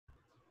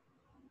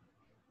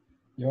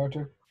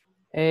Artur,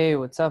 Hey,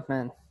 what's up,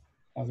 man?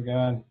 how's it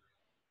going?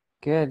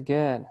 Good,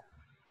 good.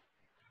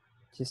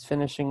 Just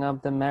finishing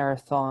up the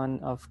marathon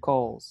of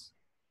calls.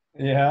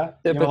 Yeah,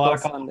 you have a lot Typical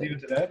of calls Sunday. even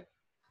today.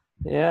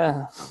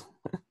 Yeah.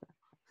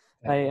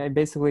 Yeah, I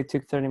basically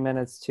took 30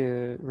 minutes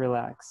to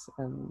relax,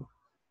 and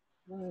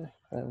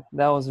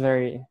that was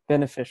very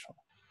beneficial.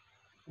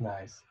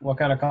 nice. What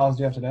kind of calls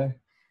do you have today?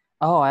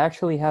 Oh, I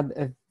actually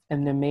had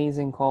an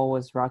amazing call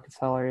with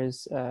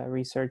Rockefeller's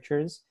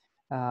researchers,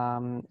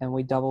 and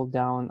we doubled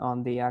down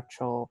on the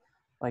actual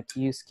like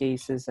use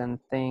cases and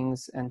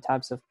things and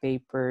types of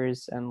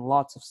papers and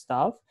lots of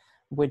stuff,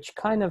 which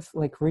kind of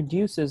like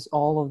reduces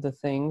all of the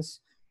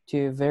things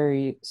to a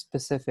very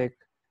specific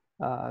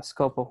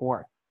scope of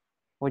work,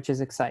 which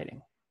is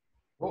exciting.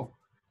 Cool.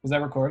 Was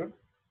that recorded?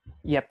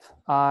 Yep,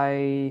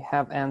 I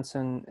have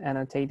Anson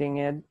annotating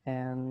it,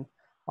 and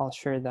I'll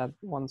share that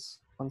once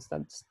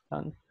that's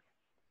done.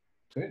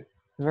 Sweet.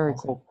 Very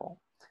Awesome. cool call.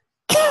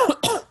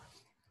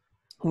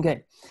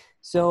 Okay,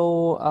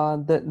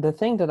 so the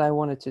thing that I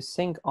wanted to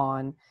sync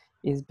on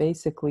is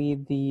basically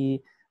the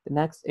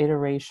next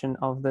iteration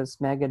of this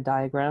mega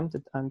diagram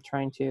that I'm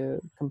trying to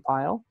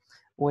compile,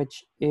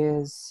 which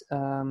is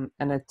an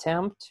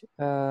attempt,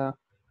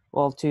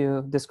 well,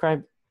 to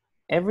describe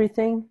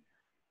everything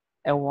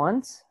at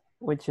once,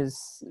 which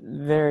is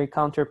very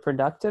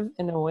counterproductive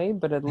in a way,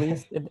 but at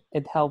least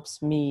it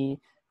helps me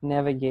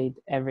navigate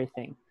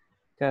everything.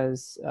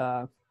 Because,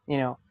 you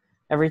know,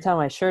 every time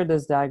I share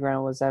this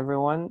diagram with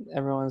everyone,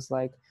 everyone's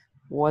like,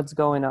 what's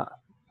going on?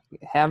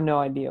 Have no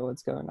idea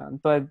what's going on.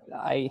 But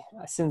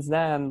since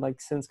then,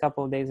 like since a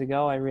couple of days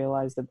ago, I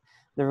realized that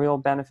the real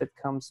benefit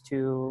comes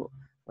to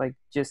like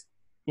just,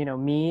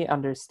 me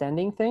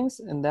understanding things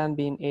and then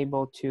being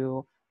able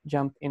to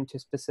jump into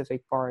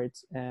specific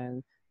parts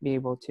and be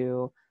able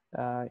to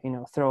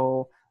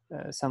throw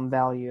some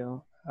value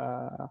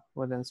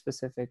within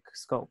specific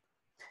scope.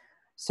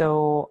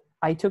 So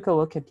I took a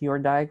look at your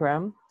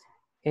diagram.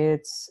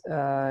 It's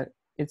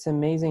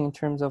amazing in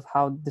terms of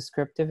how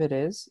descriptive it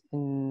is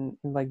in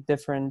like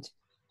different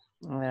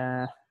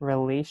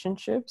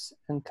relationships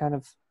and kind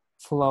of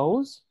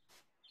flows.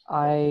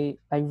 I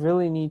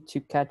really need to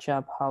catch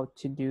up how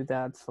to do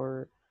that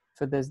for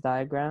this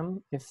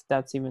diagram, if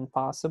that's even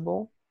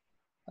possible.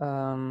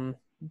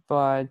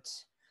 But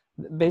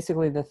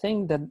basically the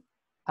thing that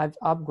I've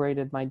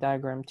upgraded my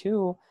diagram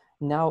to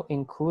now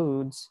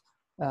includes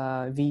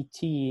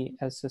VT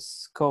as a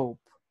scope.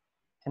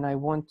 And I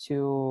want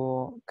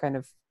to kind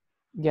of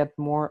get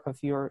more of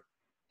your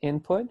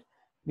input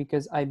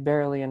because I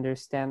barely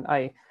understand.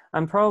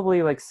 I'm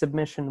probably like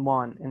submission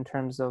one in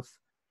terms of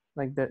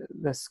like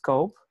the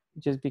scope,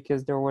 just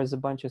because there was a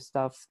bunch of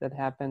stuff that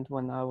happened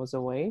when I was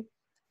away.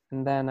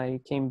 And then I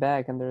came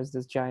back and there's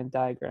this giant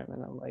diagram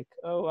and I'm like,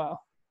 oh wow.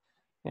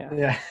 Yeah.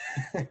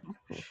 Yeah.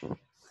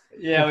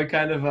 Yeah, we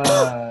kind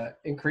of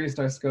increased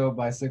our scope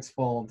by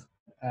sixfold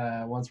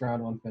once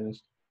round one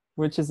finished.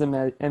 Which is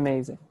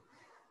amazing.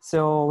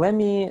 So let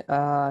me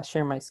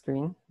share my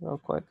screen real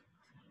quick.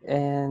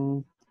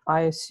 And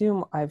I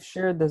assume I've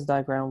shared this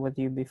diagram with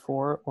you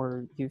before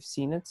or you've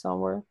seen it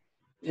somewhere.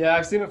 Yeah,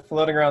 I've seen it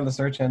floating around the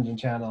search engine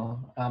channel.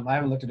 I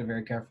haven't looked at it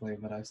very carefully,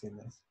 but I've seen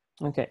this.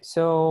 Okay,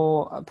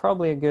 so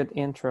probably a good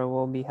intro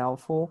will be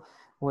helpful,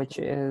 which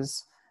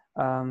is,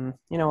 a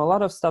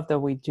lot of stuff that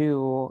we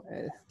do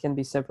can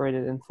be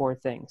separated in four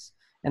things.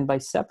 And by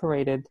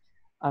separated,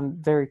 I'm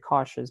very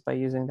cautious by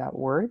using that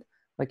word.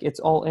 Like it's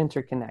all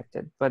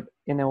interconnected, but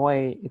in a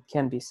way it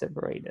can be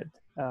separated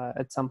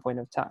at some point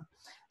of time.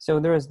 So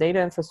there is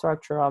data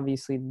infrastructure,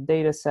 obviously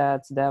data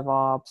sets,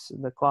 DevOps,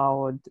 the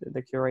cloud,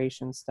 the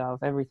curation stuff,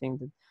 everything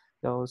that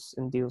goes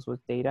and deals with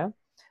data.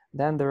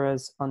 Then there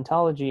is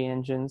ontology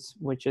engines,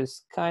 which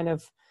is kind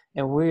of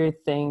a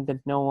weird thing that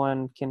no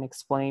one can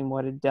explain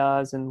what it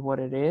does and what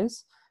it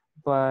is,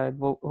 but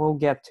we'll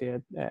get to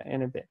it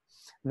in a bit.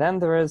 Then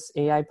there is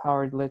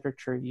AI-powered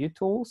literature review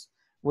tools,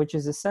 which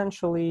is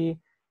essentially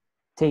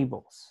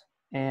tables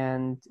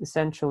and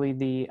essentially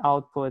the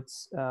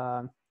outputs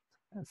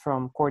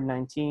from Core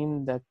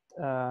 19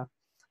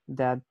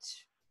 that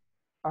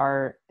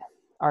are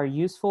are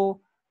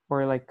useful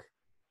or like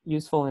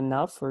useful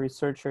enough for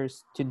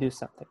researchers to do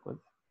something with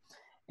it.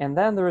 And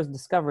then there is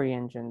discovery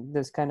engine,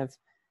 this kind of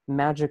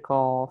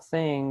magical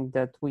thing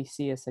that we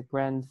see as a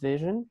grand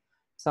vision,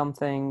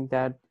 something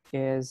that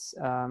is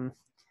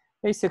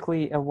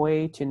basically a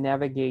way to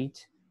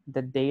navigate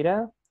the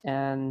data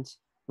and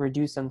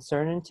reduce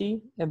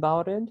uncertainty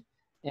about it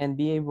and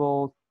be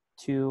able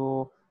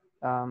to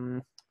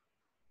um,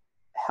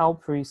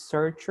 help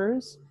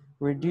researchers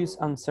reduce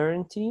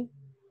uncertainty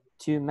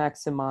to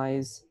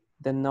maximize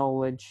the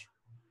knowledge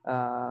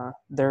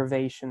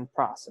derivation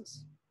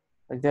process,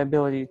 like the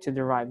ability to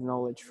derive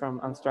knowledge from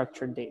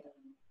unstructured data.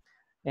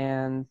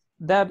 And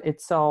that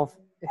itself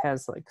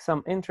has like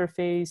some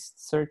interface,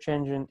 search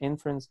engine,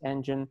 inference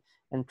engine,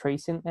 and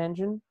tracing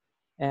engine.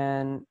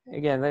 And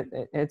again,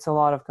 it's a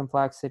lot of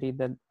complexity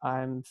that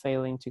I'm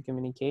failing to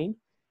communicate,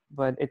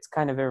 but it's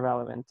kind of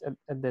irrelevant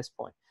at this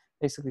point.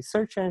 Basically,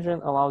 search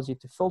engine allows you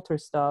to filter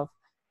stuff,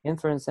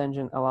 Inference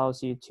engine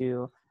allows you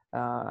to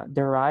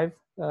derive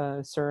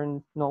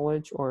certain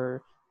knowledge,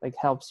 or like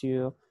helps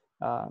you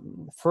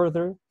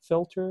further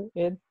filter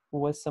it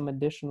with some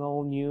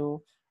additional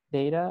new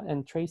data.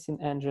 And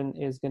tracing engine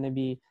is going to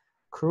be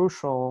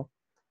crucial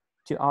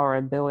to our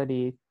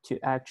ability to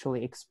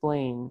actually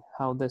explain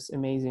how this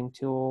amazing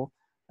tool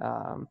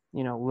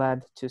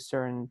led to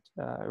certain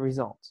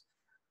results.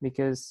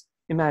 Because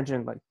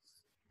imagine, like,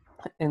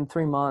 in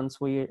 3 months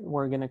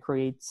we're going to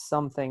create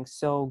something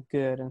so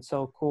good and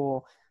so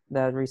cool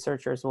that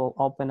researchers will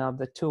open up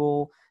the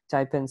tool,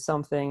 type in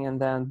something, and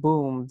then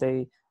boom,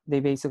 they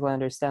basically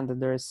understand that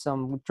there is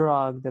some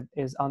drug that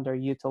is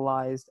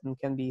underutilized and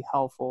can be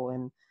helpful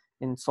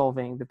in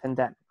solving the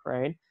pandemic,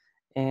 right?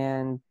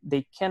 And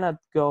they cannot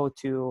go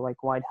to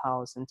like White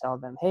House and tell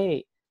them,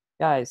 hey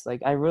guys,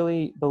 like I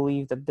really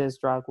believe that this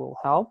drug will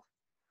help,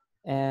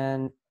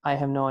 and I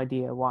have no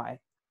idea why.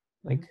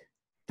 Like,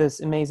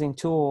 this amazing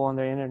tool on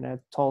the internet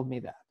told me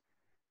that.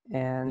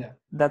 And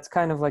that's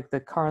kind of like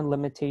the current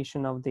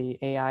limitation of the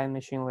AI and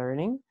machine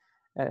learning.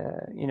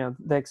 The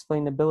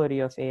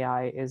explainability of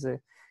AI is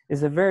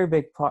a very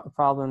big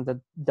problem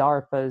that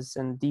DARPAs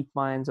and deep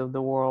minds of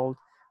the world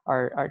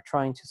are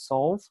trying to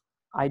solve.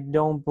 I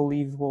don't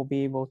believe we'll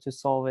be able to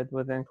solve it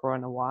within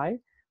CoronaWhy,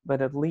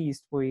 but at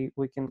least we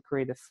can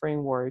create a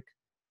framework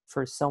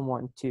for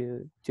someone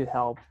to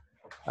help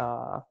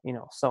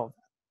solve.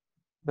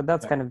 But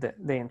that's kind of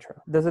the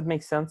intro. Does it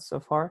make sense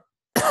so far?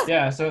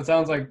 Yeah, so it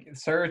sounds like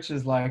search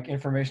is like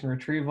information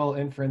retrieval,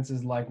 inference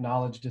is like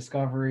knowledge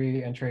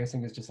discovery, and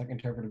tracing is just like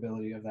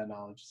interpretability of that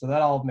knowledge. So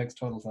that all makes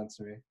total sense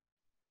to me.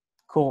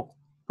 Cool.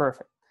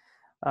 Perfect.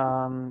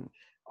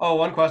 Oh,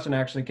 one question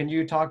actually. Can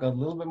you talk a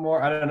little bit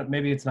more? I don't know,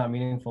 maybe it's not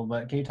meaningful,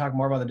 but can you talk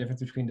more about the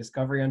difference between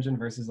discovery engine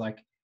versus like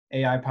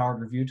AI powered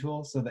review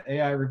tool? So the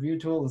AI review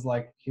tool is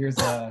like, here's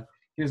a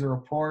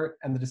report,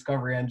 and the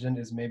discovery engine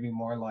is maybe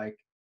more like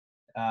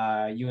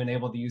you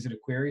enable the user to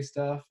query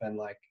stuff and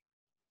like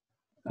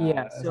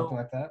something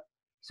like that.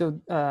 So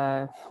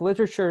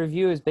literature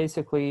review is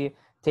basically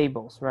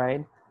tables,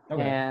 right?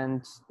 Okay.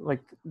 And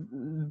like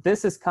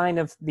this is kind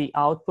of the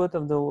output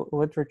of the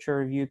literature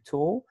review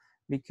tool,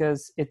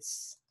 because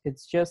it's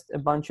just a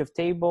bunch of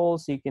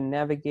tables. You can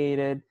navigate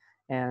it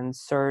and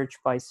search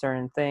by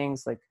certain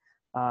things, like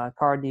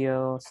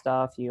cardio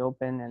stuff. You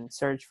open and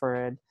search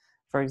for it.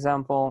 For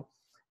example,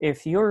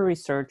 if you're a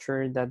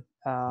researcher that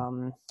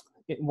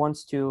it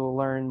wants to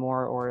learn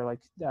more, or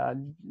like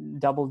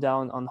double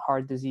down on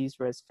heart disease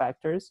risk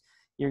factors,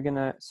 you're going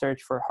to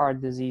search for heart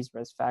disease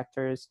risk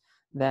factors.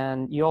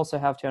 Then you also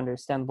have to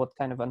understand what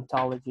kind of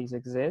ontologies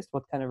exist,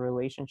 what kind of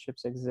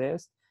relationships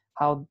exist,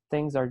 how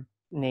things are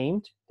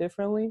named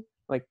differently,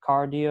 like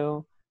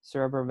cardio,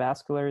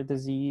 cerebrovascular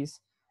disease.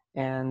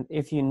 And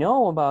if you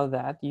know about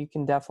that, you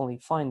can definitely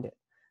find it.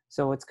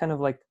 So it's kind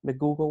of like the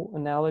Google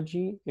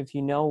analogy. If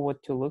you know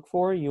what to look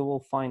for, you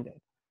will find it.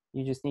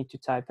 You just need to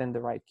type in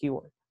the right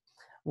keyword.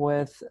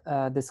 With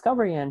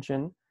Discovery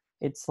Engine,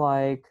 it's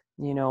like,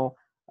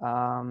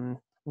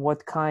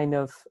 what kind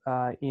of,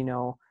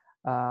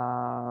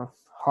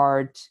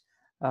 heart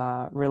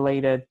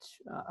related,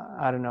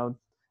 I don't know,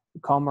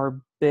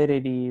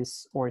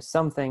 comorbidities or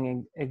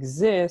something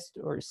exist,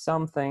 or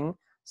something,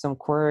 some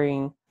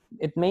querying.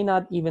 It may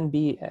not even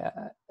be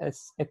a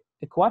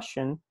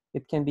question.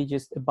 It can be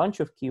just a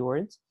bunch of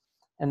keywords.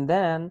 And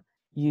then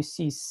you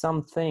see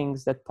some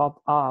things that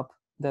pop up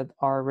that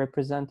are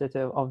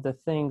representative of the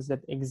things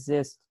that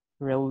exist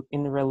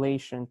in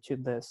relation to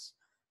this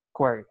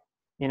query.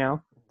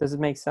 Does it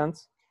make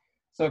sense?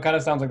 So it kind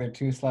of sounds like they're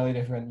two slightly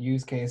different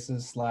use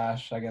cases / I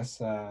guess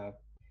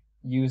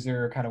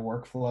user kind of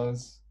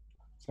workflows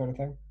sort of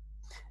thing.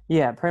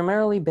 Yeah,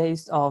 primarily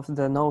based off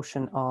the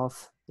notion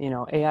of,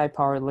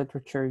 AI-powered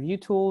literature review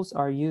tools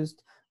are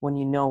used when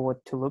you know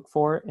what to look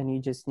for, and you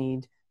just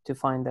need to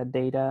find that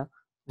data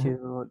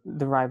to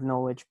derive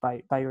knowledge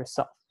by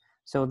yourself.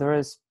 So there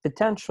is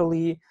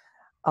potentially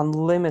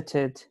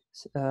unlimited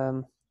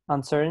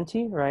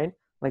uncertainty, right?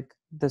 Like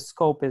the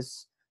scope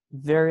is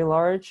very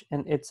large,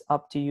 and it's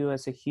up to you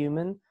as a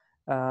human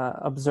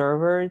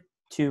observer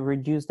to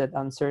reduce that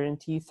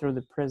uncertainty through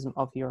the prism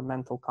of your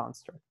mental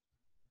construct.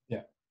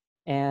 Yeah.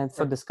 And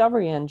for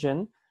Discovery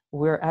Engine,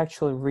 we're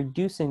actually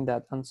reducing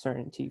that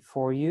uncertainty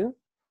for you.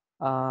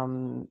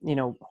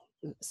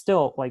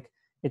 Still, like,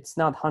 it's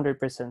not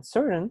 100%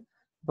 certain,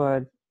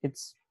 but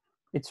it's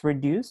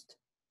reduced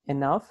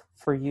enough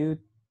for you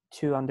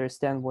to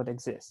understand what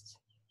exists.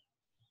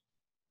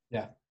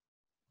 Yeah.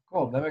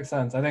 Cool. That makes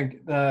sense. I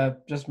think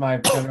just my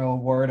general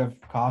word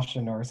of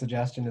caution or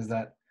suggestion is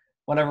that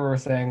whenever we're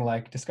saying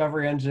like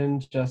discovery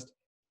engine, just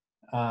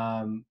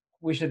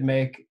we should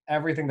make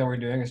everything that we're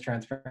doing as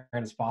transparent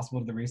as possible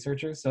to the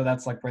researchers. So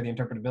that's like where the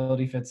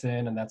interpretability fits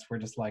in, and that's where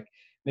just like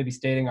maybe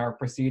stating our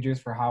procedures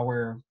for how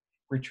we're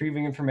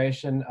retrieving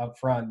information up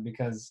front.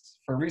 Because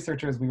for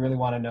researchers, we really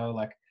want to know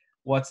like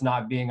what's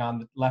not being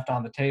left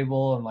on the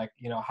table, and like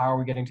how are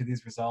we getting to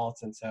these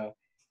results. And so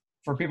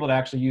for people to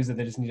actually use it,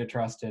 they just need to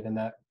trust it, and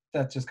that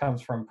just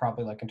comes from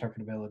probably like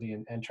interpretability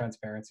and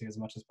transparency as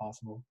much as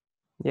possible.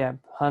 Yeah,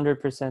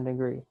 100%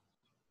 agree.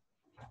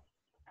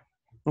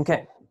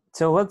 Okay, Cool.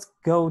 so let's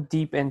go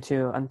deep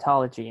into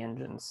ontology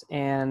engines.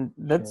 And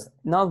that's Sure.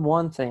 not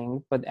one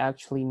thing, but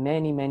actually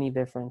many, many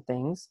different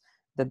things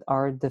that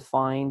are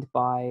defined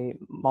by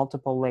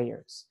multiple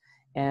layers.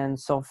 And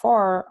so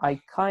far,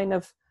 I kind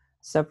of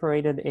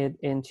separated it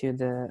into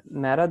the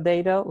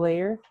metadata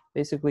layer,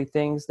 basically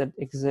things that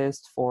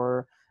exist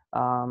for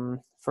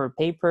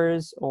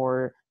papers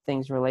or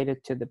things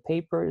related to the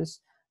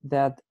papers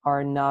that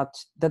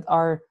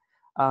are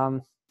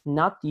um,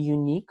 not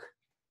unique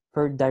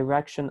per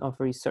direction of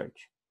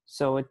research.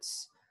 So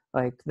it's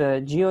like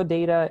the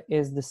geodata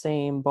is the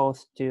same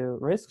both to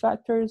risk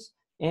factors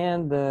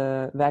and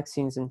the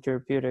vaccines and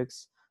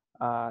therapeutics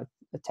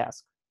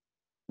task.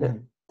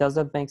 Mhm. Does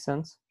that make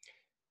sense?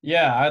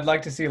 Yeah, I'd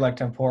like to see like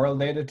temporal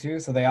data too.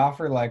 So they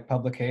offer like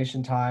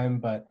publication time,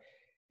 but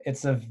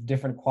it's of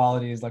different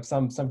qualities. Like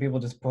some people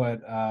just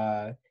put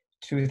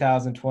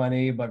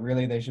 2020, but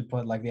really they should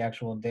put like the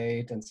actual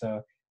date. And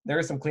so there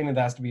is some cleaning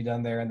that has to be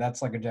done there, and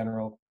that's like a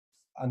general,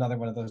 another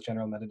one of those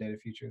general metadata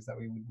features that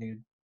we would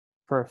need.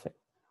 Perfect.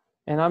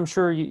 And I'm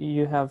sure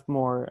you have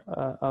more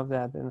of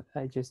that, and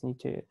I just need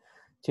to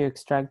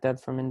extract that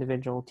from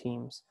individual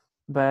teams.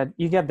 But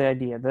you get the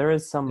idea. There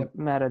is some Yep.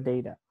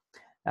 metadata.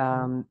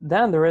 Mhm.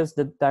 Then there is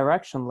the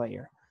direction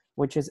layer,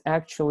 which is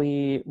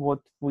actually what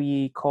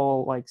we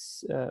call like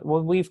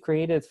what we've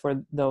created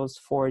for those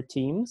 4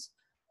 teams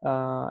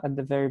at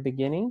the very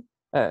beginning.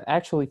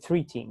 Actually,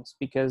 3 teams,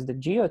 because the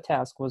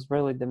geotask was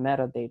really the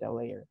metadata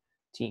layer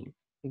team,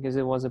 because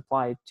it was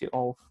applied to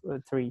all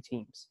 3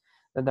 teams.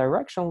 The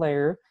direction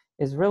layer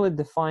is really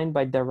defined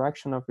by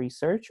direction of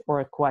research or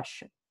a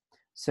question. Mhm.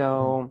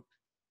 So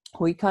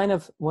we kind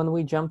of, when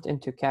we jumped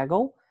into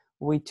Kaggle,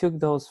 we took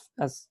those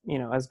as,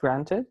 as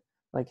granted,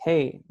 like,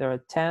 hey, there are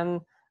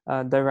 10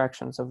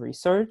 directions of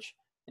research,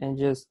 and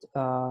just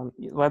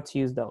let's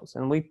use those.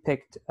 And we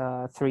picked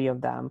 3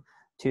 of them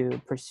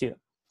to pursue.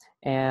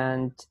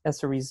 And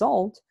as a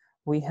result,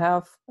 we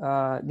have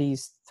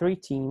these 3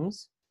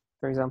 teams,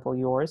 for example,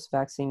 yours,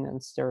 vaccine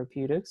and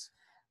therapeutics,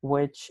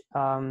 which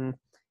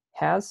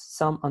has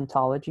some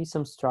ontology,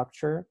 some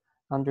structure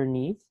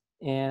underneath.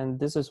 And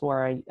this is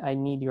where I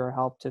need your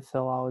help to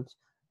fill out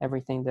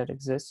everything that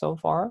exists so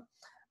far.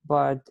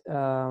 But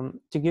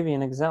to give you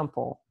an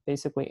example,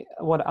 basically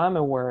what I'm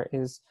aware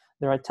is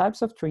there are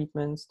types of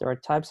treatments, there are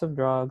types of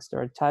drugs,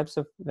 there are types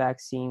of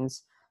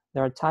vaccines,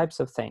 there are types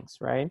of things,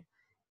 right?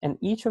 And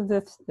each of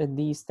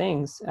these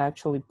things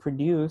actually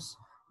produce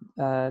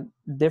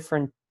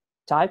different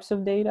types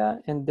of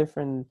data and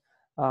different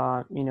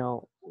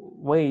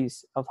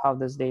ways of how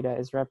this data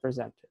is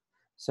represented.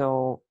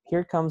 So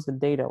here comes the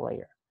data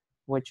layer,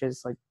 which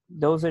is like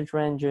dosage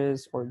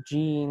ranges or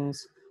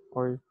genes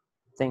or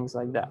things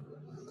like that.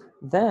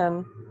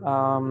 Then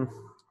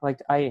like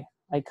I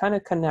kind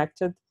of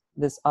connected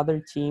this other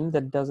team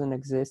that doesn't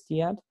exist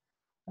yet,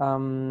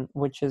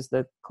 which is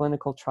the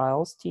clinical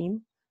trials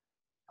team.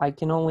 I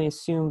can only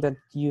assume that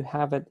you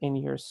have it in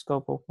your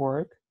scope of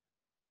work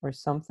or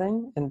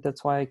something, and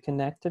that's why I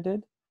connected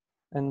it,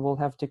 and we'll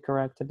have to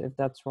correct it if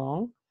that's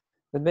wrong.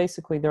 But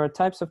basically, there are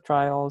types of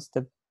trials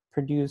that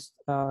produce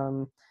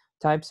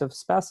types of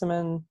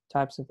specimen,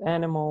 types of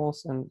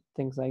animals, and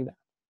things like that.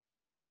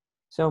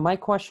 So my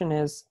question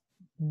is,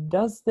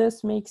 does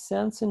this make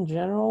sense in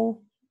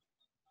general?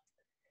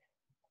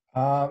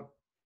 Um,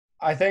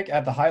 I think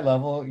at the high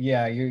level,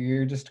 yeah,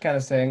 you're just kind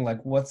of saying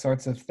like what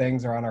sorts of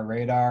things are on our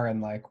radar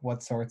and like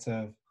what sorts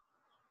of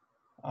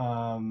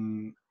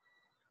um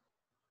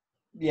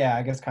yeah,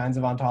 I guess kinds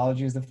of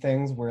ontologies of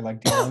things we're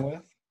like dealing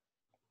with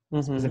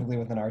Mm-hmm. specifically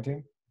within our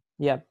team.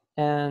 Yep.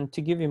 And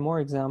to give you more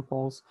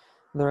examples,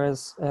 there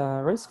is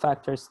a risk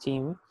factors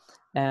team,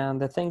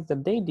 and the things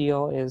that they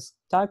deal is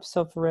types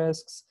of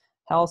risks,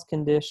 health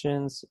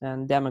conditions,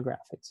 and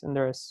demographics. And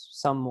there is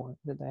some more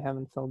that I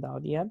haven't filled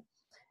out yet.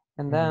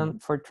 And Hmm. then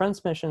for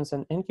transmissions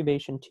and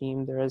incubation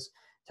team, there is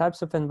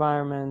types of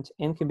environment,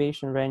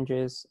 incubation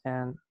ranges,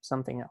 and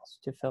something else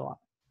to fill out.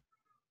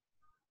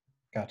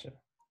 Gotcha.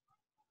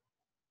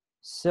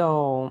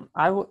 So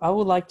I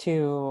would like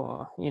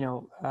to,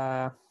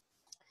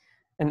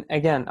 and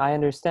again, I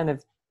understand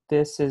if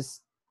this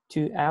is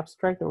too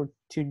abstract or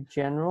too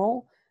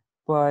general,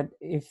 but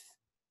if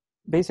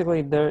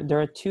basically there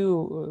are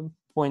 2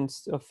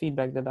 points of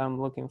feedback that I'm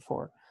looking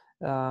for.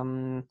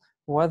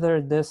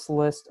 Whether this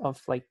list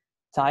of like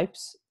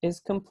types is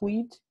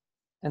complete,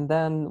 and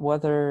then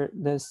whether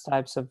this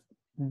types of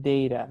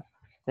data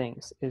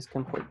things is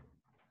complete.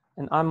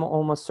 And I'm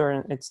almost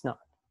certain it's not.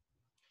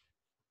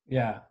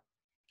 Yeah.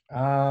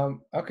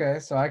 Okay,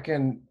 so I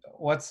can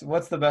what's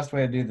the best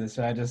way to do this?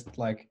 Should I just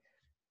like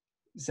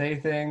say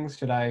things?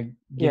 Should I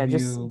Yeah, give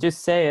just you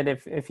just say it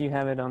if you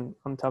have it on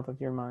top of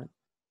your mind.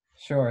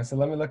 Sure. So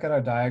let me look at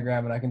our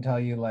diagram and I can tell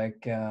you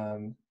like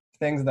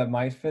things that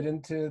might fit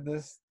into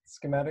this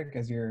schematic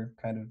as you're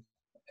kind of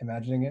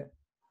imagining it.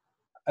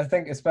 I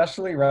think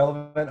especially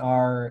relevant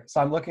are,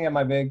 so I'm looking at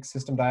my big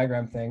system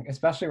diagram thing,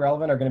 especially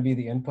relevant are going to be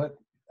the input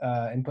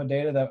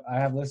data that I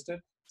have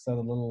listed. So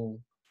the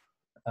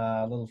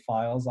little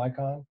files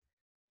icon.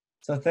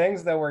 So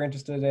things that we're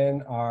interested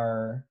in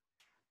are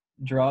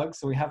drugs.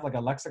 So we have like a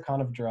lexicon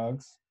of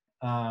drugs,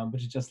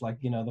 which is just like,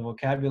 the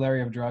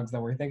vocabulary of drugs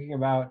that we're thinking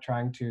about,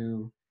 trying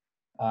to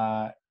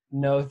uh,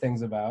 know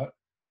things about.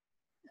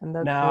 And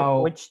that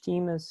Now, which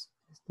team is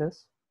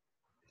this?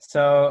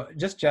 so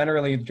just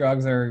generally,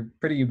 drugs are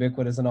pretty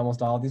ubiquitous in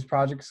almost all of these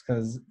projects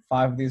because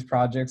 5 of these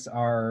projects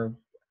are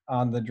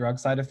on the drug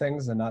side of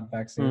things and not Hmm.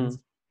 vaccines.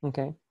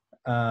 Okay.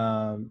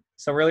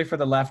 So really for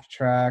the left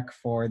track,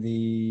 for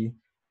the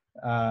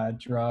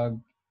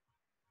drug,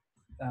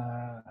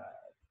 uh,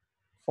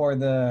 for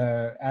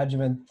the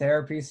adjuvant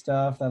therapy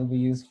stuff, that'll be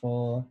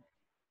useful.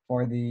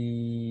 For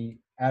the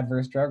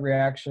adverse drug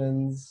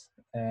reactions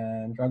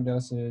and drug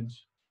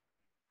dosage,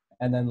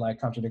 and then like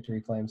contradictory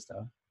claim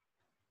stuff.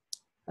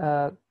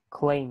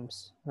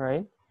 Claims,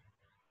 right?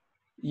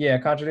 Yeah,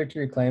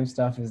 contradictory claim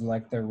stuff is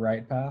like the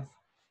right path.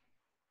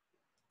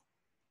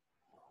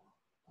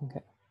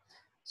 Okay.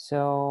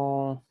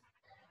 So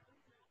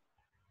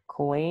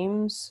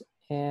claims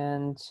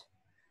and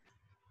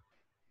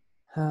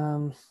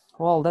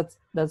well, that's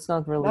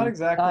not Not really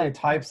exactly type.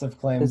 types of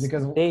claims It's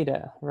because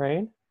data,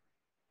 right?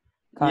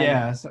 Kind of.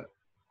 yeah,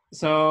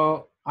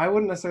 so I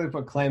wouldn't necessarily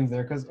put claims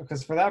there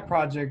because for that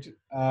project,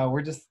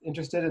 we're just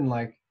interested in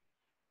like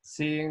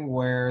seeing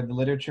where the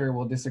literature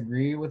will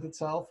disagree with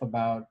itself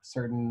about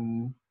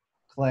certain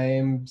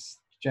claims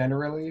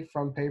generally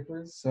from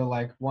papers. So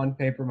like one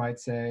paper might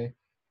say,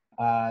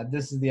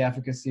 this is the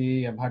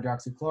efficacy of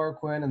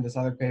hydroxychloroquine, and this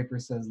other paper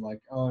says like,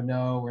 oh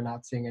no, we're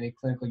not seeing any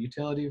clinical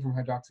utility from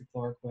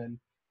hydroxychloroquine.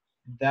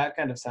 That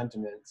kind of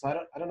sentiment. So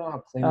I don't know how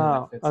claiming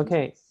that Oh, fits into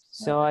okay. this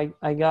So metric.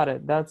 I got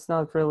it. That's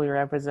not really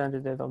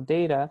representative of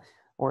data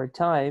or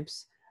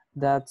types.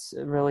 That's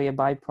really a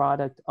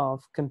byproduct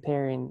of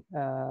comparing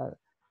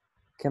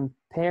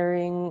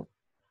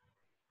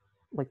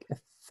like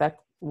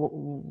effect.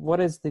 What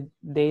is the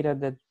data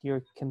that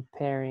you're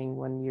comparing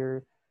when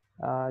you're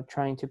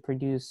trying to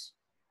produce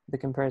the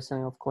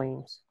comparison of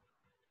claims?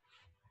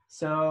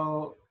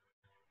 So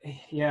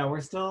yeah,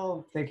 we're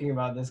still thinking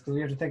about this because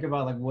we have to think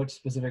about like which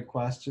specific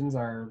questions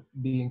are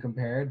being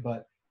compared.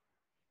 But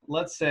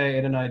let's say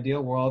in an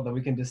ideal world that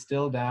we can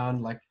distill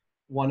down like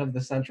one of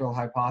the central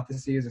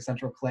hypotheses or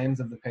central claims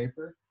of the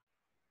paper,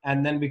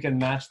 and then we can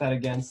match that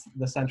against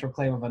the central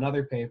claim of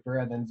another paper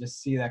and then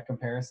just see that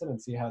comparison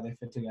and see how they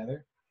fit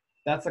together.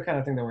 That's the kind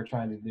of thing that we're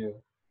trying to do.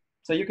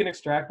 So you can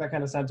extract that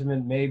kind of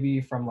sentiment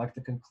maybe from like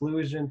the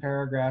conclusion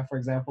paragraph, for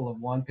example, of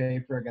one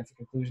paper against the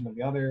conclusion of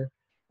the other,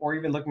 or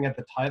even looking at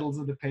the titles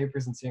of the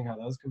papers and seeing how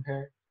those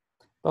compare.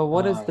 But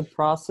what is Uh, the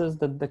process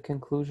that the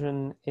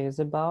conclusion is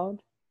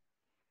about?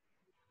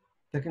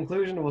 the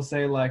conclusion will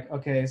say like,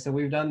 okay, so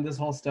we've done this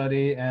whole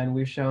study and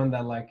we've shown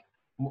that like,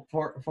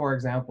 for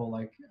example,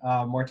 like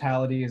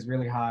mortality is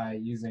really high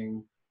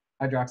using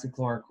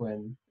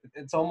hydroxychloroquine.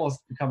 It's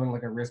almost becoming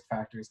like a risk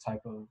factors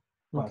type of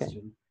Okay.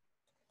 question.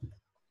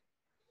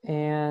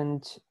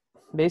 And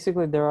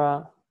basically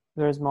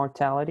there's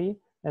mortality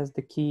as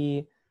the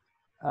key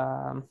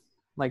um,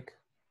 like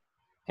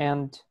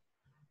end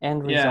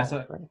Yeah, result,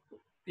 so right?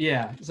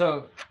 yeah,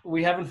 so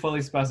we haven't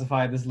fully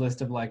specified this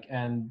list of like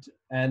end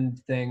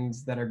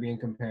things that are being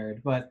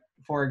compared, but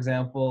for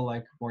example,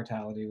 like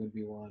mortality would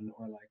be one,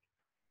 or like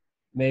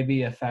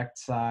maybe effect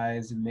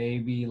size,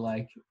 maybe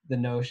like the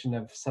notion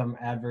of some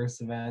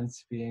adverse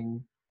events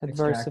being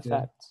Adverse extracted.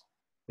 effects.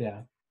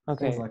 Yeah,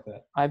 things Okay, like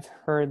that. I've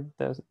heard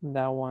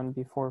that one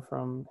before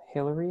from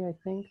Hillary, I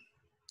think.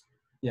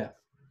 Yeah.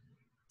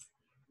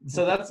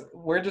 So Okay.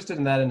 we're interested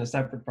in that in a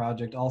separate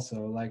project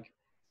also. Like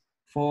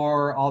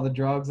for all the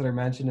drugs that are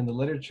mentioned in the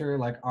literature,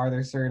 like are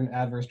there certain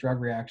adverse drug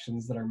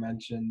reactions that are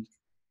mentioned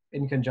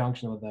in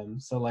conjunction with them?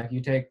 So like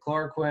you take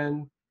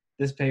chloroquine,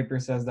 this paper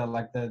says that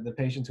like the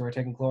patients who are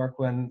taking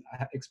chloroquine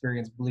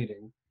experience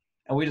bleeding.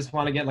 And we just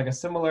want to get like a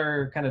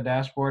similar kind of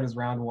dashboard as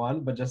round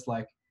one, but just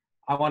like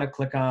I want to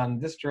click on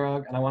this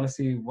drug and I want to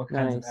see what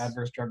kinds of Nice.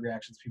 adverse drug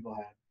reactions people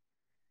had.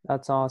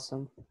 That's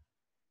awesome.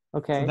 So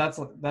Okay. that's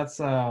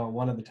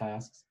one of the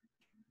tasks.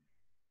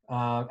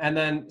 And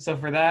then, so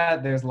for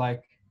that, there's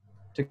like,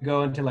 to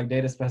go into like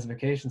data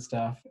specification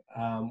stuff,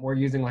 we're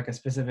using like a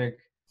specific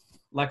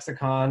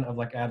lexicon of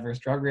like adverse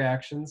drug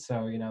reactions.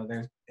 So,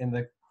 there's in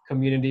the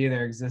community,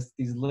 there exist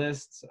these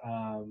lists.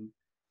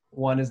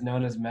 One is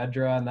known as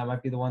Medra, and that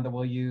might be the one that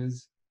we'll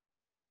use.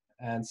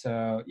 And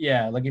so,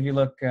 yeah, like if you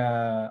look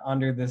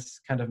under this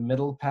kind of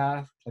middle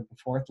path, like the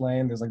fourth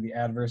lane, there's like the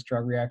adverse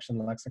drug reaction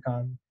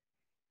lexicon.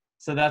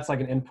 So that's like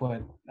an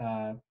input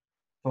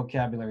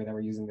vocabulary that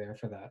we're using there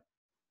for that.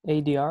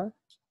 ADR?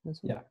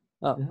 Yeah.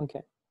 Oh, Mhm.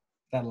 okay.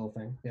 That little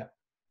thing. Yeah.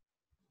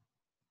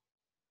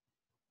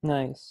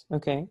 Nice.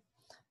 Okay.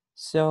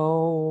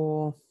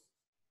 So,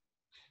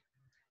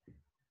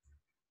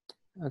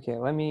 okay,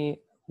 let me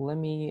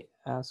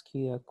ask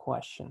you a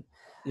question.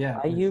 Yeah,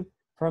 Are please. you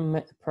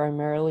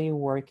primarily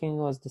working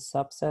with the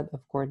subset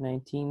of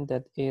COVID-19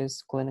 that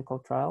is clinical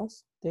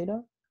trials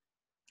data?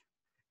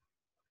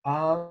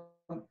 Um,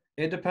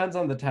 it depends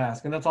on the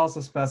task, and that's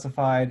also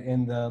specified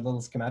in the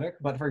little schematic.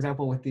 But for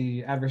example, with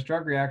the adverse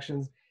drug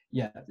reactions,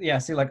 Yeah.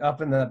 See, like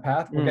up in the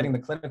path, we're Mm. getting the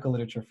clinical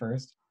literature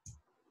first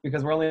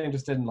because we're only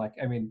interested in like,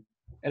 I mean,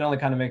 it only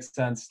kind of makes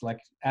sense, like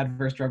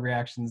adverse drug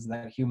reactions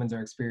that humans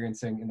are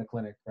experiencing in the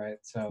clinic, right?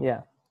 So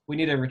Yeah. we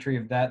need to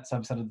retrieve that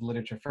subset of the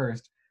literature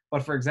first.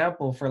 But for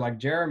example, for like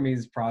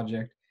Jeremy's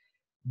project,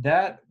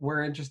 that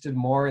we're interested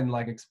more in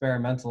like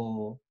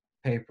experimental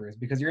papers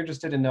because you're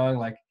interested in knowing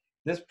like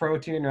this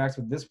protein interacts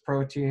with this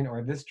protein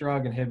or this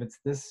drug inhibits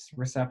this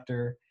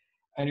receptor,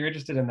 and you're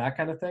interested in that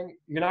kind of thing.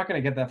 You're not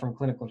going to get that from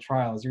clinical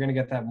trials. You're going to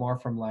get that more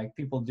from like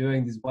people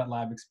doing these wet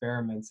lab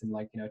experiments and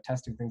like, you know,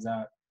 testing things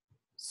out.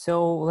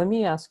 So let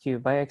me ask you,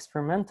 by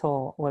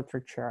experimental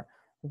literature,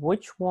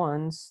 which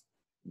ones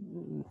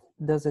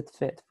does it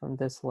fit from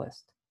this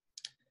list?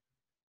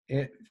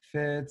 It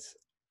fits.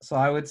 So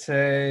I would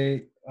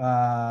say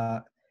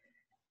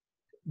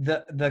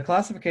the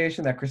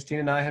classification that Christine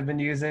and I have been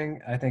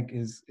using, I think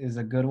is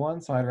a good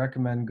one. So I'd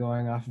recommend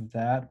going off of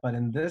that. But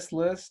in this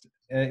list,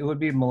 it would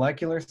be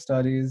molecular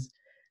studies,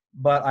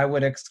 but I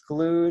would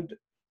exclude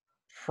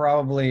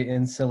probably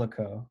in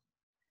silico.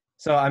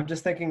 So I'm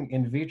just thinking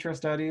in vitro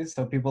studies.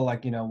 So people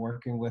like, you know,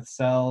 working with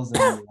cells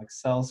and like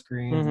cell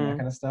screens and that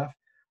kind of stuff,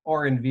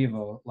 or in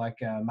vivo, like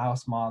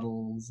mouse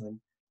models and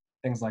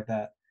things like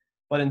that.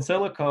 But in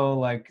silico,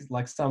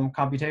 like some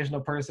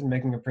computational person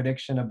making a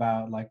prediction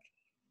about like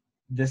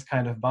this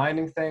kind of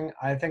binding thing,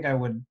 I think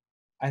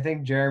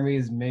Jeremy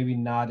is maybe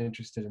not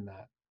interested in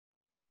that.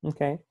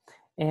 Okay.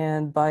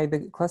 And by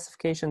the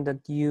classification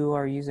that you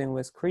are using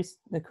with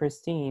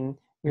Christine,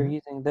 you're Mhm.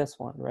 using this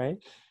one, right?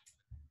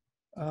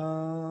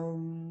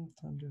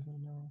 Time driven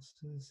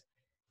analysis.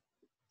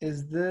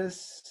 Is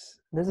this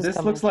This is this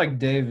coming looks like from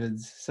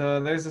David's. So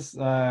there's this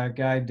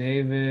guy,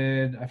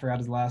 David, I forgot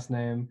his last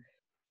name,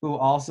 who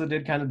also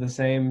did kind of the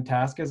same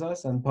task as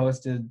us and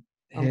posted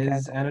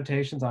his Kaggle.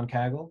 annotations on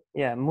Kaggle.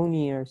 Yeah,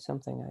 Mooney or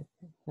something, I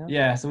think. Yeah.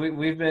 Yeah, so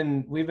we've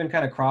been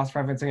kind of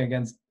cross-referencing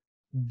against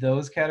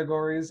those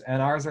categories,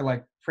 and ours are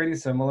like pretty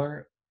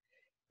similar.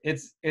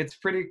 It's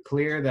pretty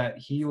clear that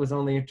he was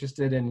only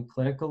interested in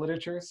clinical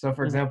literature. So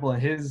for example, in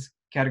his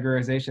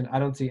categorization, I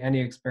don't see any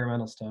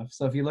experimental stuff.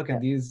 So if you look Yeah.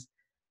 at these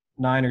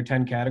 9 or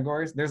 10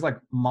 categories, there's like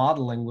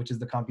modeling, which is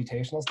the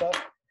computational stuff,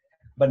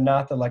 but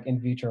not the like in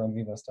vitro and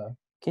vivo stuff.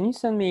 Can you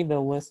send me the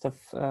list of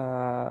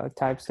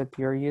types that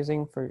you're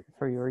using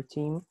for your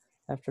team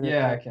after the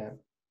Yeah, I call? can.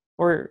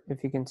 Or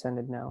if you can send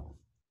it now.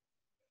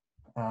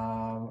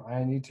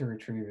 I need to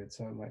retrieve it,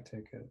 so it might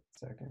take a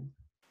second.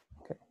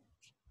 Okay.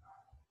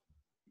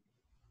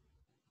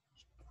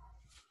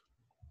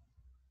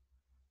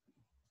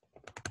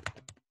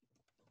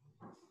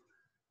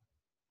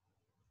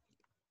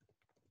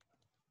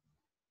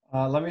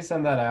 Let me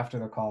send that after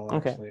the call,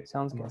 Okay, actually.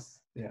 sounds good. Unless,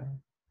 yeah.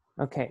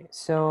 Okay,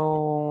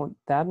 so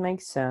that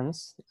makes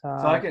sense. So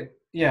I could,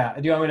 yeah.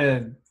 Do you want me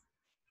to?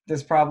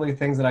 There's probably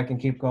things that I can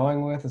keep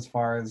going with as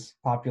far as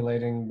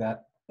populating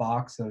that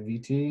box of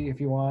VT if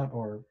you want,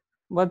 or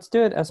Let's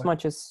do it as what?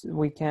 much as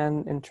we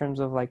can in terms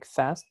of like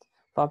fast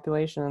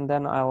population, and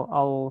then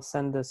I'll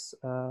send this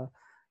thing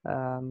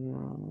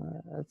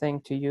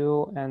to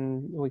you,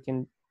 and we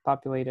can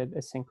populate it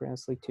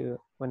asynchronously too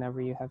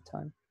whenever you have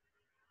time.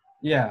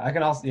 Yeah, I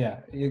can also, yeah,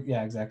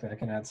 exactly. I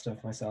can add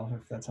stuff myself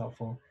if that's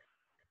helpful.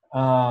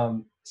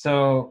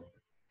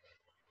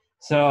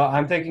 So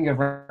I'm thinking of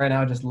right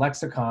now just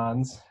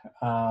lexicons.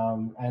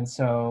 And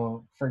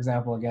so, for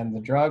example, again, the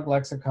drug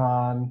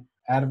lexicon,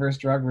 adverse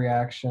drug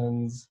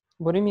reactions.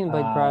 What do you mean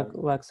by Uh, drug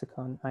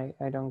lexicon?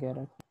 I don't get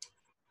it.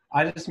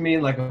 I just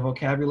mean like a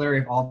vocabulary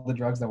of all the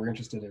drugs that we're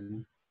interested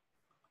in.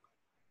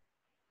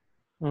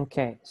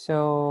 Okay,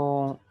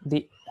 so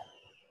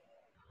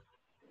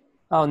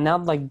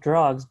not like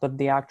drugs, but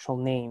the actual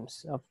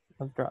names of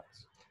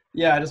drugs.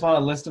 Yeah, I just want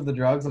a list of the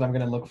drugs that I'm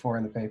going to look for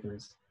in the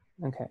papers.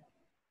 Okay.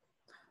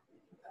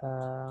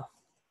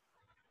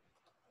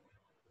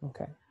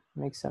 Okay,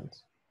 makes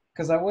sense.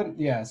 Because I wouldn't,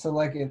 yeah. So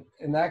like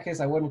in that case,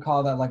 I wouldn't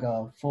call that like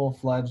a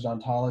full-fledged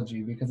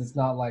ontology because it's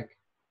not like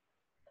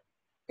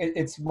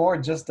it's more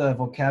just a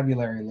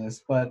vocabulary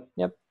list. But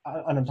Yep.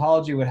 an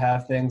ontology would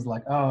have things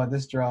like, oh,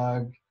 this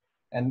drug,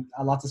 and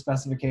lots of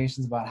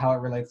specifications about how it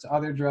relates to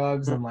other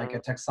drugs, and like a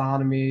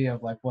taxonomy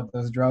of like what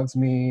those drugs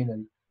mean,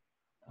 and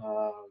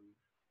um,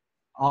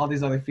 all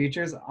these other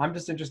features. I'm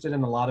just interested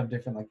in a lot of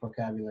different like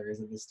vocabularies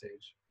at this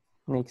stage.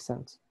 Makes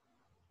sense.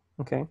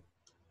 Okay.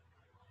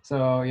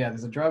 So yeah,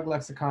 there's a drug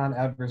lexicon,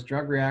 adverse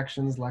drug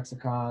reactions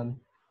lexicon.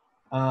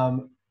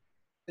 Um,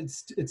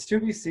 it's to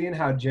be seen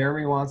how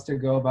Jeremy wants to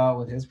go about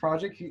with his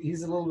project.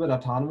 He's a little bit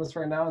autonomous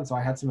right now, and so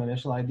I had some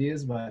initial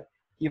ideas, but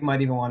he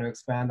might even want to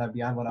expand that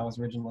beyond what I was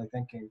originally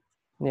thinking.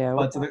 Yeah.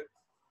 But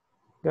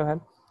Go ahead.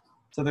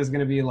 so there's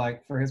going to be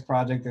like for his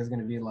project, there's going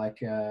to be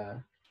like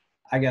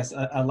I guess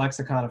a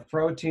lexicon of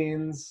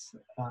proteins,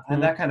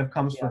 and that kind of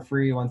comes for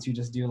free once you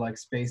just do like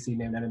spacey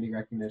named entity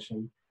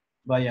recognition.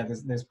 But yeah,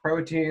 there's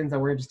proteins that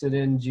we're interested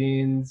in,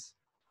 genes,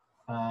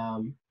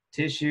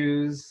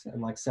 tissues,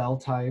 and like cell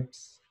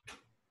types.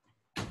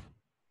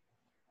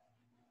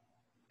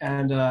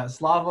 And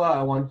Slava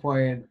at one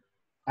point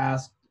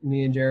asked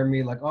me and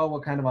Jeremy like, oh,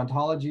 what kind of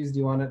ontologies do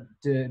you want it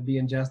to be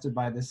ingested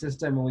by the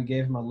system? And we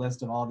gave him a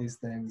list of all these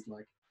things.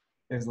 Like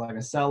there's like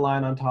a cell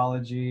line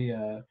ontology,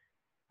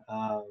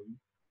 um,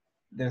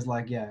 there's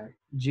like, yeah,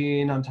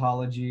 gene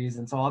ontologies.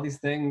 And so all these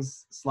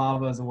things,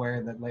 Slava is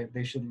aware that like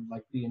they should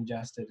like be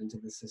ingested into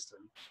the system.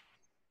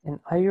 And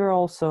are you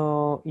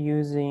also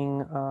using,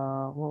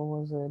 what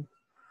was it?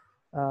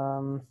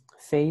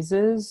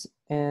 Phases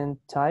and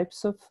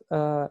types of,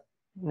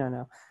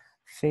 no,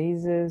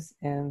 phases,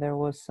 and there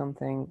was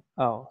something,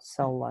 oh,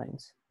 cell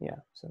lines. Yeah,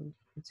 so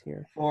it's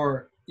here.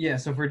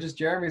 So for just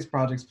Jeremy's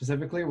project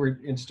specifically, we're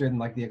interested in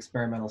like the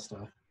experimental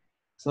stuff.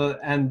 So,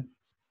 and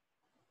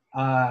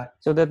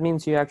so that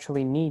means you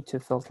actually need to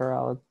filter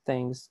out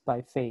things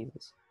by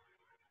phases.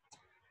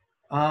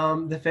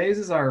 The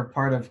phases are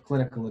part of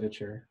clinical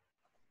literature.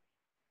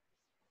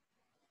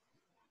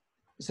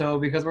 So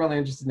because we're only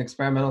interested in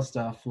experimental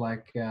stuff,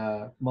 like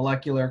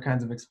molecular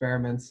kinds of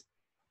experiments,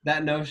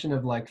 that notion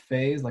of like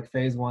phase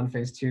 1,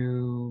 phase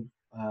 2,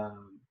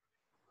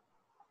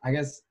 I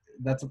guess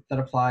that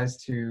applies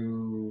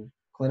to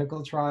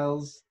clinical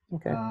trials.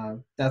 Okay.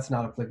 That's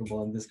not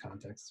applicable in this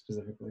context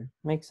specifically.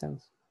 Makes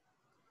sense.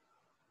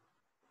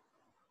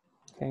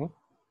 Okay.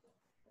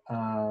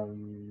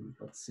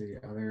 Let's see,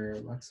 other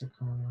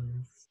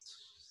lexicons.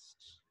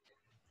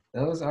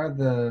 Those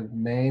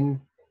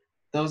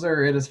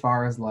are it as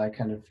far as like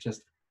kind of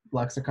just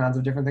lexicons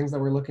of different things that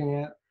we're looking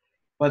at.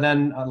 But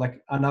then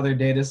like another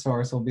data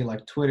source will be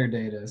like Twitter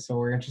data. So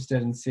we're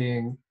interested in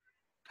seeing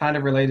kind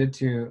of related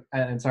to,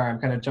 and sorry, I'm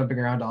kind of jumping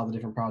around to all the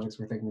different projects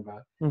we're thinking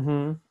about.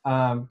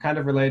 Mm-hmm. Kind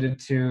of related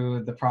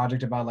to the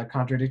project about like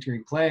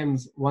contradictory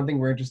claims. One thing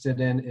we're interested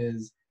in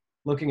is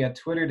looking at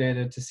Twitter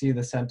data to see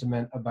the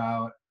sentiment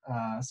about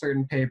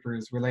certain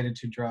papers related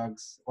to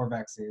drugs or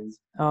vaccines.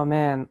 Oh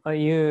man,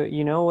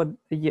 you know what?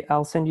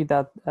 I'll send you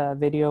that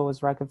video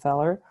with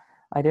Rockefeller.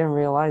 I didn't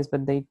realize,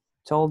 but they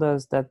told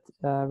us that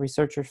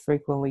researchers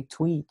frequently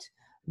tweet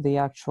the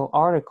actual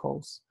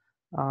articles,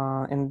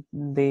 and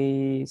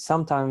they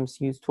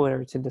sometimes use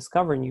Twitter to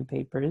discover new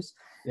papers.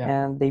 Yeah.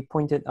 And they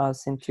pointed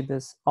us into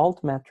this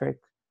altmetric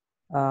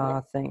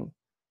thing,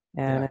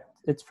 and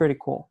it's pretty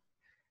cool.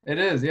 It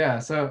is, yeah.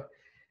 So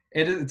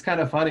it's kind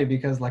of funny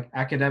because like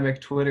academic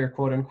Twitter,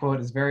 quote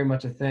unquote, is very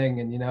much a thing.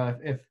 And, you know,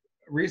 if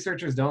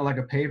researchers don't like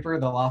a paper,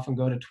 they'll often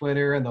go to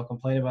Twitter and they'll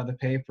complain about the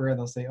paper and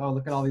they'll say, oh,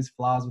 look at all these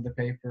flaws with the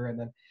paper. And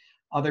then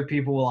other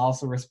people will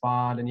also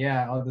respond and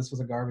oh, this was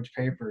a garbage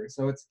paper.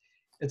 So it's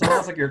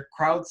almost like you're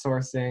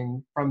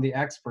crowdsourcing from the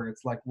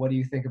experts. Like, what do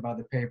you think about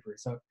the paper?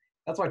 So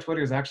that's why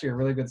Twitter is actually a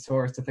really good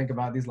source to think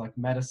about these like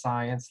meta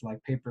science,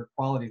 like paper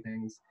quality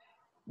things.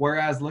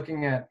 Whereas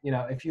looking at, you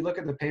know, if you look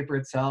at the paper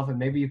itself and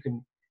maybe you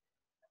can,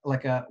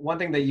 like one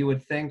thing that you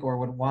would think or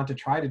would want to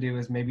try to do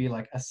is maybe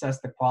like assess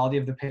the quality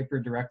of the paper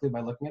directly by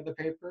looking at the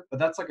paper, but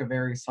that's like a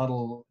very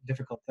subtle,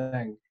 difficult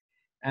thing.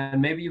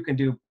 And maybe you can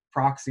do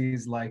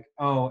proxies like,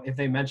 oh, if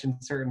they mention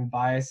certain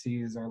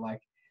biases or like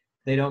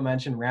they don't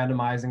mention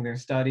randomizing their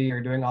study or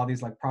doing all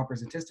these like proper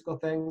statistical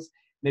things,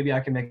 maybe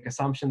I can make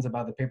assumptions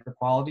about the paper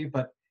quality,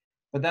 but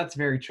that's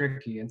very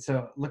tricky. And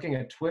so looking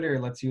at Twitter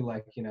lets you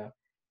like, you know,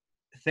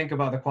 think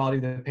about the quality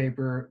of the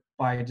paper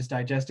by just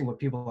digesting what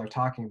people are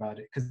talking about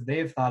it, because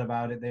they've thought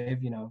about it,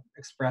 they've, you know,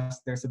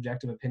 expressed their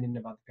subjective opinion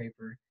about the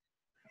paper.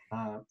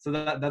 So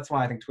that's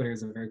why I think Twitter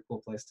is a very cool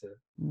place to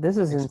This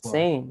is explore.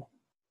 Insane.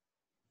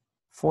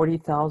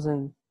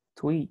 40,000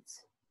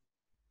 tweets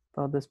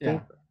about this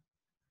paper.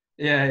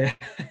 Yeah.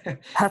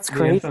 That's the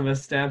crazy.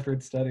 Infamous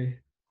Stanford study.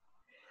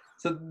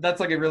 So that's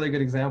like a really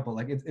good example.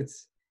 Like it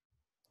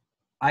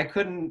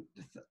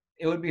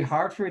would be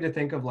hard for me to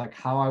think of like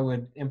how I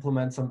would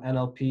implement some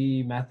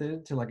NLP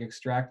method to like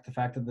extract the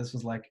fact that this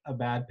was like a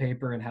bad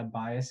paper and had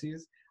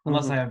biases,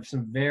 unless I have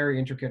some very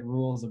intricate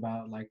rules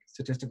about like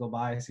statistical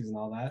biases and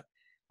all that.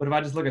 But if I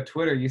just look at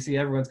Twitter, you see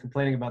everyone's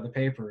complaining about the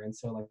paper. And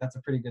so like, that's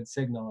a pretty good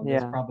signal. And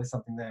there's probably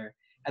something there.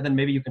 And then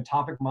maybe you can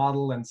topic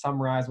model and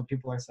summarize what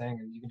people are saying,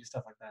 and you can do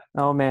stuff like that.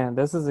 Oh man,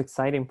 this is an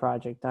exciting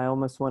project. I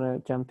almost want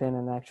to jump in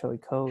and actually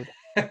code.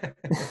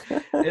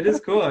 It is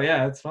cool.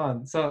 Yeah, it's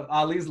fun. So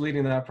Ali's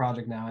leading that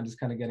project now and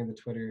just kind of getting the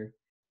Twitter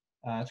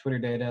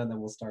data, and then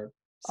we'll start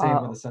seeing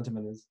where the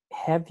sentiment is.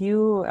 Have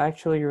you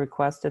actually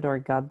requested or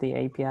got the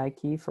API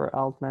key for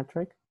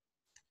altmetric?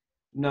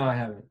 No, I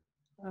haven't.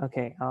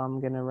 Okay, I'm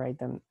going to write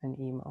them an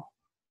email.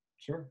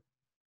 Sure.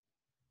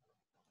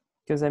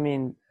 Because, I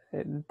mean,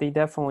 they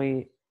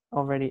definitely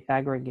already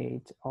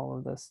aggregate all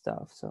of this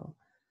stuff. So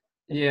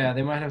yeah,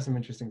 they might have some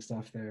interesting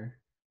stuff there.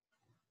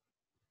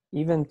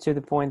 Even to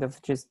the point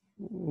of just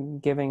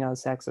giving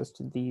us access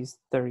to these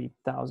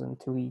 30,000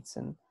 tweets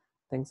and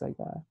things like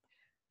that.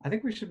 I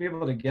think we should be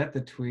able to get the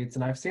tweets.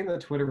 And I've seen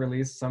that Twitter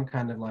release some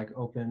kind of like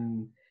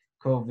open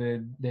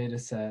COVID data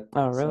set.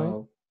 Oh, really?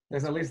 So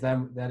there's at least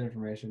that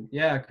information.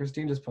 Yeah,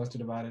 Christine just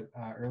posted about it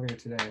earlier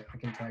today. I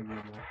can tag you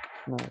on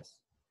that. Nice.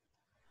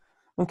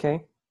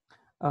 Okay.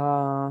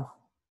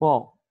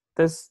 Well,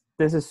 this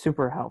is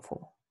super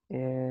helpful.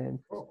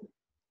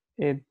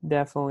 It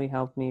definitely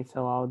helped me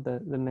fill out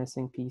the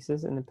missing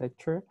pieces in the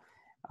picture.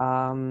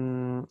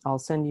 I'll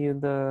send you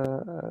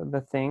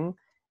the thing,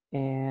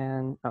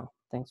 and oh,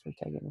 thanks for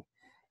tagging me.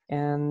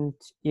 And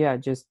yeah,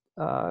 just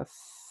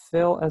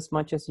fill as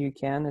much as you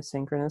can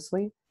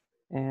asynchronously,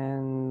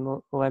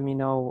 and let me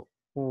know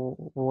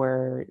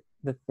where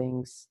the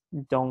things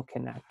don't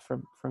connect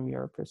from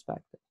your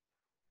perspective.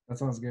 That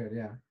sounds good.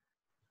 Yeah.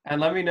 And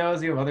let me know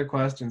as you have other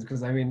questions,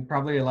 because I mean,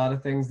 probably a lot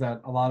of things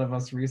that a lot of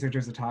us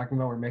researchers are talking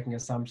about, we're making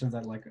assumptions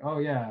that like, oh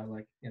yeah,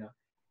 like,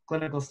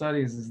 clinical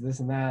studies is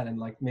this and that, and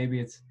like maybe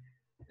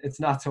it's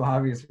not so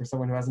obvious for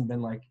someone who hasn't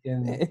been like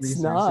in It's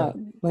research. not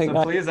So like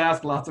please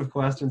ask lots of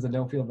questions and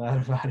don't feel bad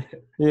about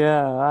it.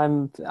 yeah, I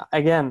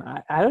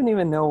don't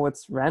even know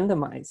what's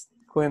randomized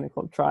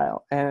clinical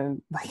trial,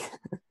 and like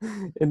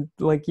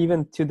like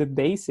even to the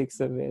basics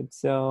of it.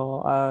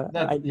 So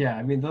That's yeah,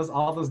 I mean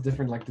all those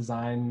different like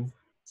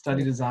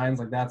study yeah, designs,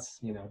 like that's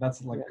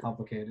like yeah,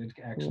 complicated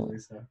actually.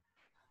 So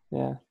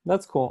yeah,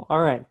 that's cool.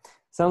 All right,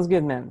 sounds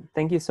good, man.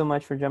 Thank you so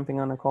much for jumping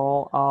on the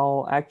call.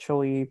 I'll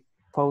actually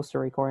post a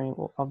recording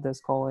of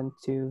this call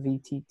into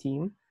VT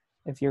team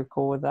if you're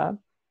cool with that,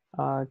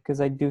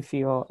 because I do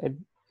feel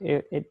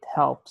it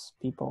helps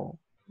people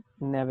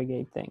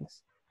navigate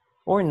things,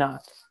 or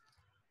not.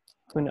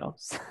 Who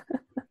knows?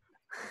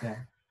 yeah.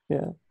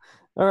 Yeah.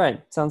 All right.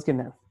 Sounds good,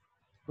 man.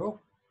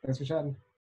 Cool. Thanks for chatting.